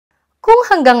Kung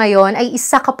hanggang ngayon ay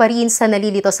isa ka pa rin sa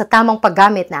nalilito sa tamang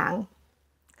paggamit ng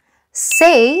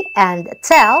say and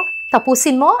tell,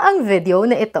 tapusin mo ang video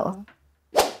na ito.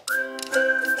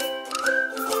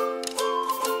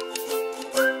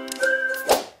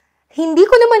 Hindi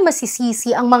ko naman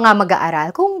masisisi ang mga mag-aaral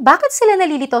kung bakit sila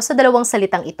nalilito sa dalawang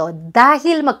salitang ito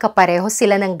dahil magkapareho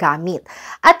sila ng gamit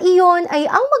at iyon ay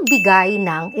ang magbigay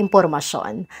ng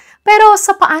impormasyon. Pero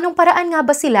sa paanong paraan nga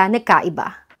ba sila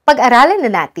nagkaiba? Pag-aralan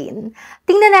na natin.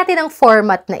 Tingnan natin ang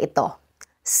format na ito.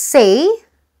 Say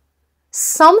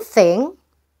something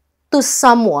to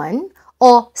someone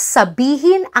o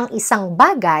sabihin ang isang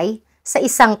bagay sa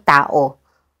isang tao.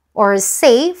 Or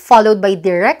say followed by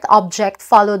direct object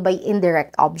followed by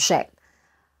indirect object.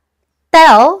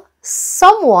 Tell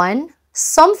someone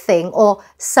something o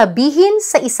sabihin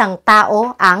sa isang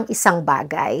tao ang isang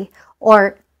bagay.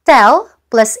 Or tell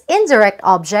plus indirect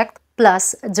object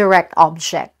plus direct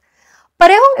object.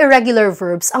 Parehong irregular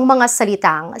verbs ang mga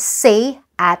salitang say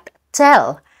at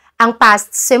tell. Ang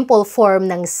past simple form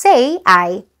ng say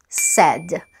ay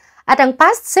said. At ang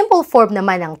past simple form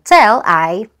naman ng tell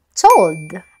ay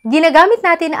told. Ginagamit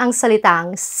natin ang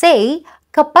salitang say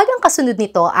kapag ang kasunod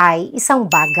nito ay isang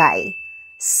bagay.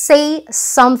 Say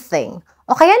something.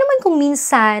 O kaya naman kung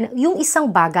minsan yung isang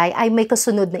bagay ay may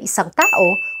kasunod na isang tao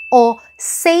o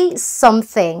say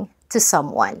something to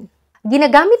someone.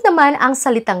 Ginagamit naman ang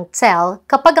salitang tell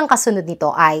kapag ang kasunod nito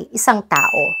ay isang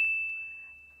tao.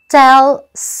 Tell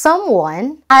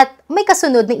someone at may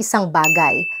kasunod na isang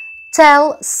bagay.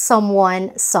 Tell someone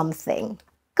something.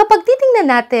 Kapag titingnan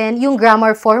natin yung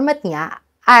grammar format niya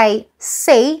ay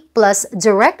say plus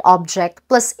direct object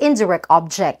plus indirect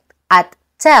object at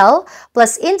tell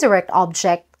plus indirect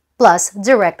object plus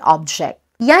direct object.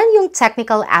 Yan yung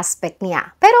technical aspect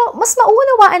niya. Pero mas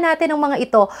mauunawaan natin ang mga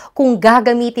ito kung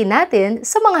gagamitin natin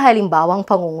sa mga halimbawang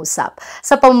pangungusap.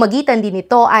 Sa pamamagitan din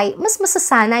nito ay mas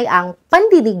masasanay ang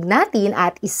pandinig natin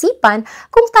at isipan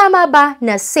kung tama ba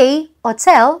na say o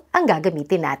tell ang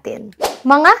gagamitin natin.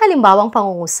 Mga halimbawang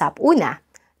pangungusap. Una,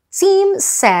 Tim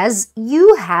says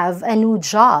you have a new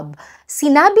job.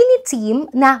 Sinabi ni Tim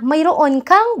na mayroon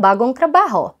kang bagong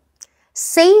trabaho.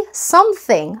 Say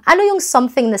something. Ano yung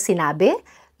something na sinabi?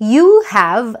 You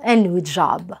have a new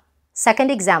job. Second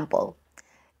example.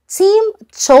 Tim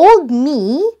told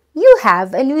me you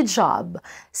have a new job.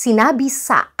 Sinabi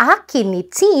sa akin ni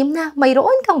Tim na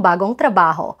mayroon kang bagong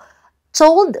trabaho.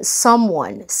 Told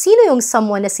someone. Sino yung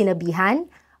someone na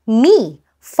sinabihan? Me.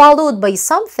 Followed by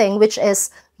something which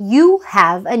is you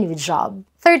have a new job.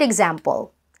 Third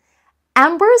example.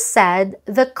 Amber said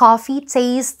the coffee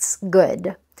tastes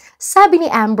good. Sabi ni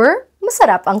Amber,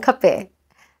 masarap ang kape.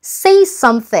 Say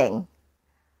something.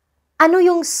 Ano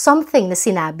yung something na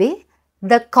sinabi?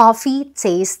 The coffee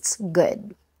tastes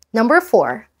good. Number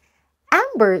 4.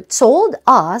 Amber told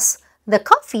us the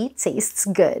coffee tastes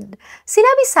good.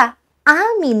 Sinabi sa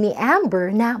amin ni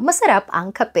Amber na masarap ang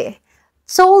kape.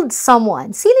 Told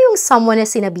someone. Sino yung someone na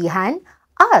sinabihan?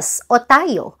 Us o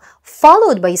tayo.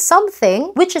 Followed by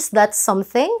something, which is that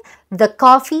something? The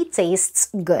coffee tastes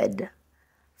good.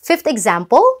 Fifth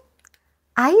example,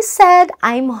 I said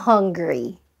I'm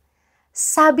hungry.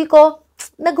 Sabi ko,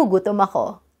 nagugutom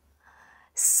ako.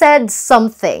 Said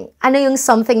something. Ano yung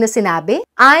something na sinabi?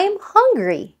 I'm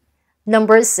hungry.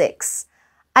 Number 6,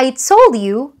 I told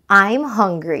you I'm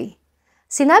hungry.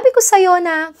 Sinabi ko sa'yo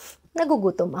na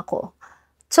nagugutom ako.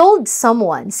 Told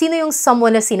someone. Sino yung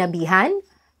someone na sinabihan?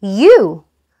 You.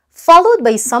 Followed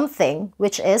by something,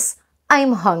 which is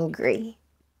I'm hungry.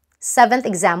 Seventh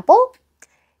example,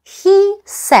 he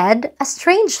said a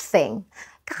strange thing.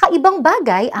 Kakaibang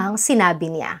bagay ang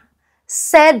sinabi niya.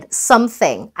 Said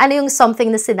something. Ano yung something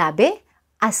na sinabi?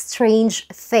 A strange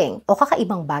thing o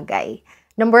kakaibang bagay.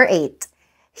 Number 8,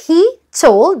 he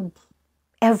told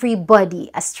everybody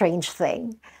a strange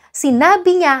thing.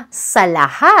 Sinabi niya sa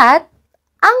lahat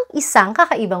ang isang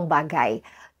kakaibang bagay.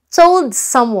 Told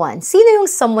someone. Sino yung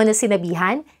someone na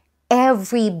sinabihan?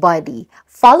 Everybody.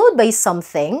 Followed by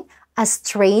something, a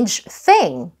strange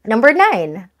thing. Number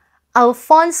 9.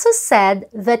 Alfonso said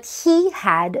that he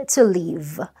had to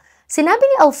leave. Sinabi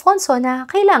ni Alfonso na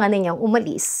kailangan na niyang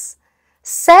umalis.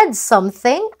 Said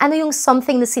something. Ano yung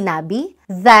something na sinabi?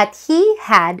 That he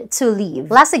had to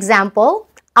leave. Last example,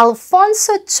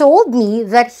 Alfonso told me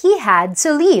that he had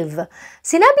to leave.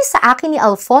 Sinabi sa akin ni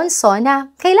Alfonso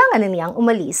na kailangan na niyang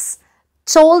umalis.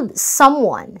 Told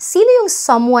someone. Sino yung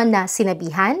someone na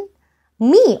sinabihan?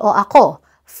 Me o ako.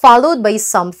 Followed by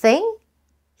something,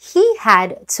 he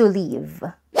had to leave.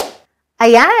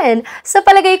 Ayan, sa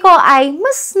palagay ko ay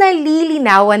mas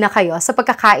nalilinawan na kayo sa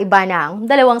pagkakaiba ng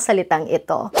dalawang salitang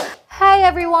ito. Hi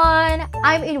everyone!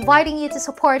 I'm inviting you to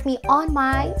support me on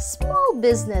my small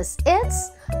business.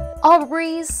 It's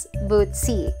Aubrey's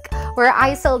Boutique, where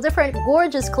I sell different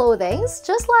gorgeous clothings,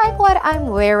 just like what I'm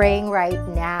wearing right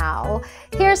now.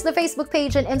 Here's the Facebook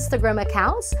page and Instagram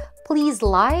accounts. Please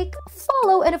like,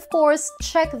 follow, and of course,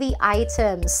 check the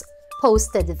items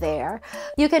posted there.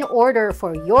 You can order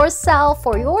for yourself,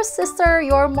 for your sister,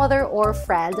 your mother, or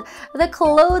friend. The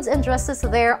clothes and dresses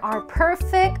there are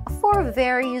perfect for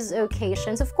various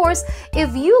occasions. Of course,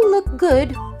 if you look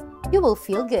good, you will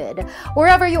feel good.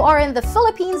 Wherever you are in the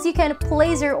Philippines, you can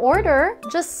place your order.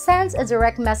 Just send a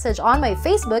direct message on my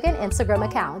Facebook and Instagram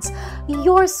accounts.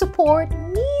 Your support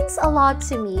means a lot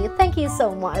to me. Thank you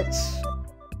so much.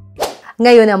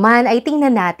 Ngayon naman ay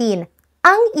tingnan natin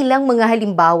ang ilang mga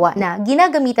halimbawa na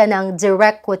ginagamitan ng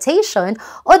direct quotation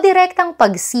o direktang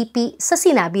pagsipi sa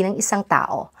sinabi ng isang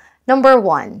tao. Number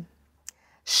 1.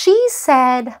 She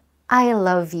said, I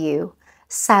love you.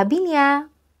 Sabi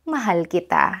niya, mahal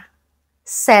kita.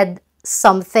 Said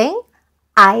something,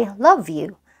 I love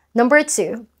you. Number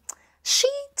 2. She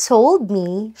told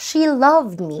me she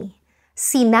loved me.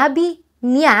 Sinabi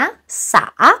niya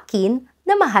sa akin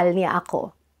na mahal niya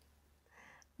ako.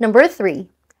 Number 3.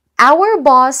 Our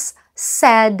boss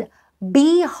said,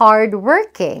 be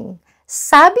hardworking.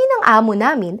 Sabi ng amo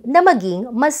namin na maging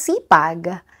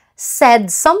masipag. Said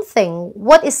something.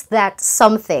 What is that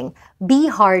something?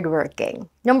 Be hardworking.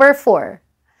 Number 4.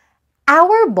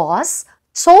 Our boss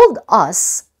told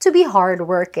us to be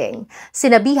hardworking.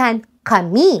 Sinabihan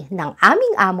kami ng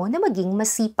aming amo na maging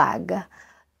masipag.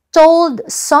 Told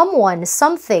someone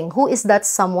something. Who is that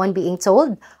someone being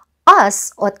told?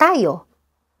 Us o tayo?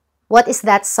 What is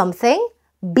that something?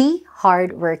 Be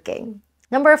hardworking.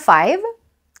 Number 5.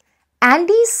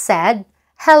 Andy said,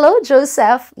 hello,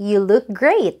 Joseph, you look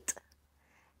great.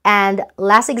 And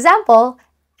last example,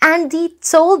 Andy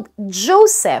told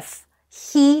Joseph,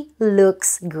 he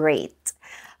looks great.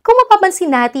 Kung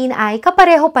mapapansin natin ay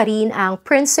kapareho pa rin ang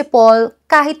principle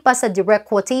kahit pa sa direct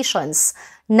quotations,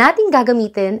 natin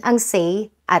gagamitin ang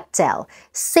say at tell.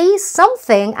 Say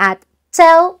something at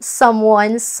tell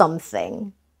someone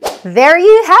something. There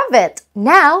you have it!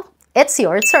 Now, it's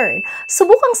your turn.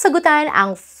 Subukang sagutan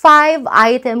ang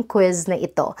 5-item quiz na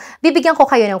ito. Bibigyan ko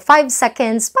kayo ng 5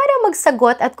 seconds para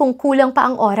magsagot at kung kulang pa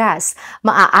ang oras,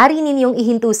 maaari ninyong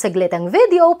ihinto saglit ang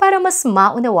video para mas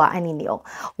maunawaan ninyo.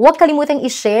 Huwag kalimutang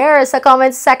i-share sa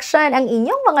comment section ang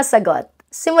inyong mga sagot.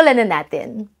 Simulan na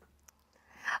natin.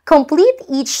 Complete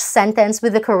each sentence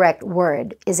with the correct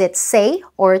word. Is it say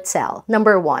or tell?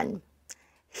 Number 1.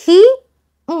 He,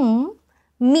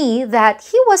 me that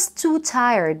he was too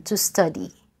tired to study.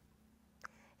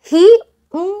 He,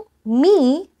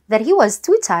 me that he was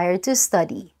too tired to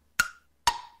study.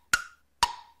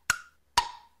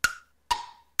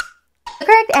 The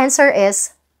correct answer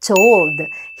is told.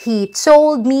 He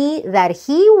told me that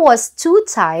he was too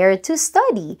tired to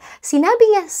study. Sinabi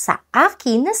niya sa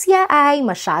akin na siya ay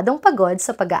masyadong pagod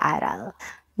sa pag-aaral.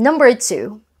 Number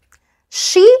 2.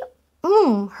 She,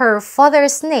 her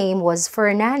father's name was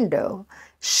Fernando.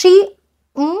 She,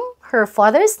 her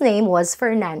father's name was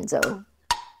Fernando.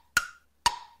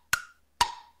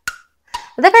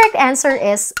 The correct answer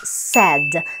is said.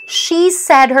 She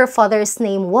said her father's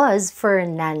name was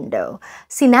Fernando.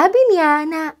 Sinabi niya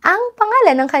na ang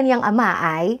pangalan ng kanyang ama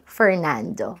ay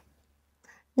Fernando.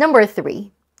 Number 3.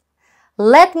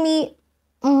 Let me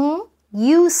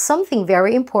use something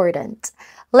very important.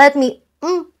 Let me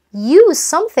use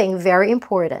something very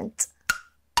important.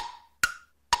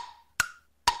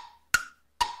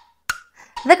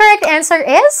 The correct answer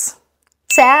is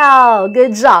tell.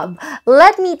 Good job.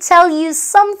 Let me tell you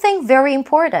something very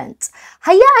important.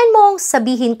 Hayaan mong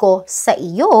sabihin ko sa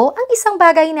iyo ang isang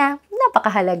bagay na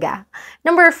napakahalaga.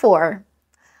 Number 4.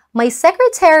 My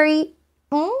secretary,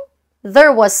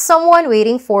 there was someone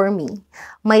waiting for me.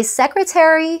 My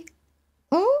secretary,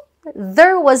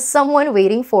 there was someone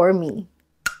waiting for me.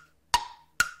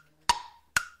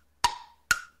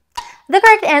 The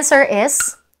correct answer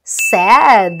is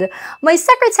said. My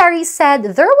secretary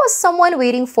said there was someone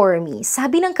waiting for me.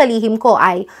 Sabi ng kalihim ko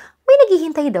ay may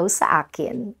naghihintay daw sa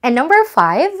akin. And number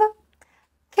 5,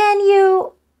 can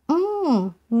you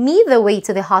me the way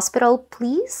to the hospital,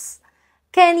 please?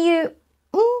 Can you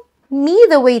me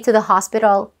the way to the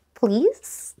hospital,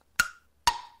 please?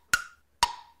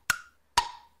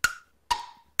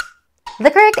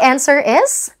 The correct answer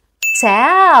is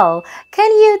tell.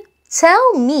 Can you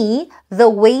tell me the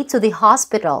way to the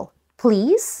hospital,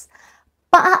 please?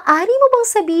 Maaari mo bang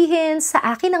sabihin sa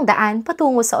akin ang daan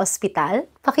patungo sa ospital?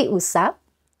 Pakiusap.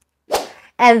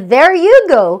 And there you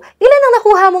go! Ilan ang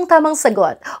nakuha mong tamang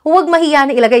sagot? Huwag mahiya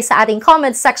na ilagay sa ating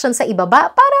comment section sa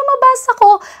ibaba para mabasa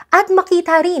ko at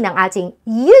makita rin ang ating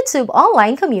YouTube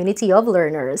online community of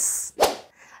learners.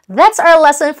 That's our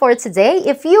lesson for today.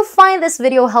 If you find this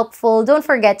video helpful, don't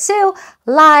forget to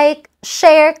like,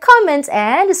 share, comment,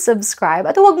 and subscribe.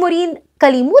 At huwag mo rin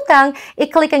kalimutang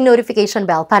i-click ang notification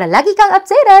bell para lagi kang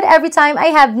updated every time I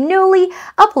have newly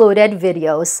uploaded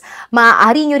videos.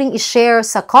 Maaari nyo ring i-share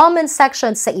sa comment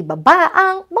section sa ibaba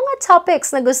ang mga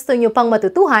topics na gusto nyo pang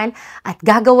matutuhan at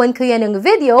gagawan ko yan ng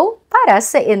video para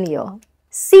sa inyo.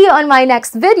 See you on my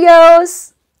next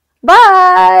videos!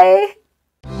 Bye!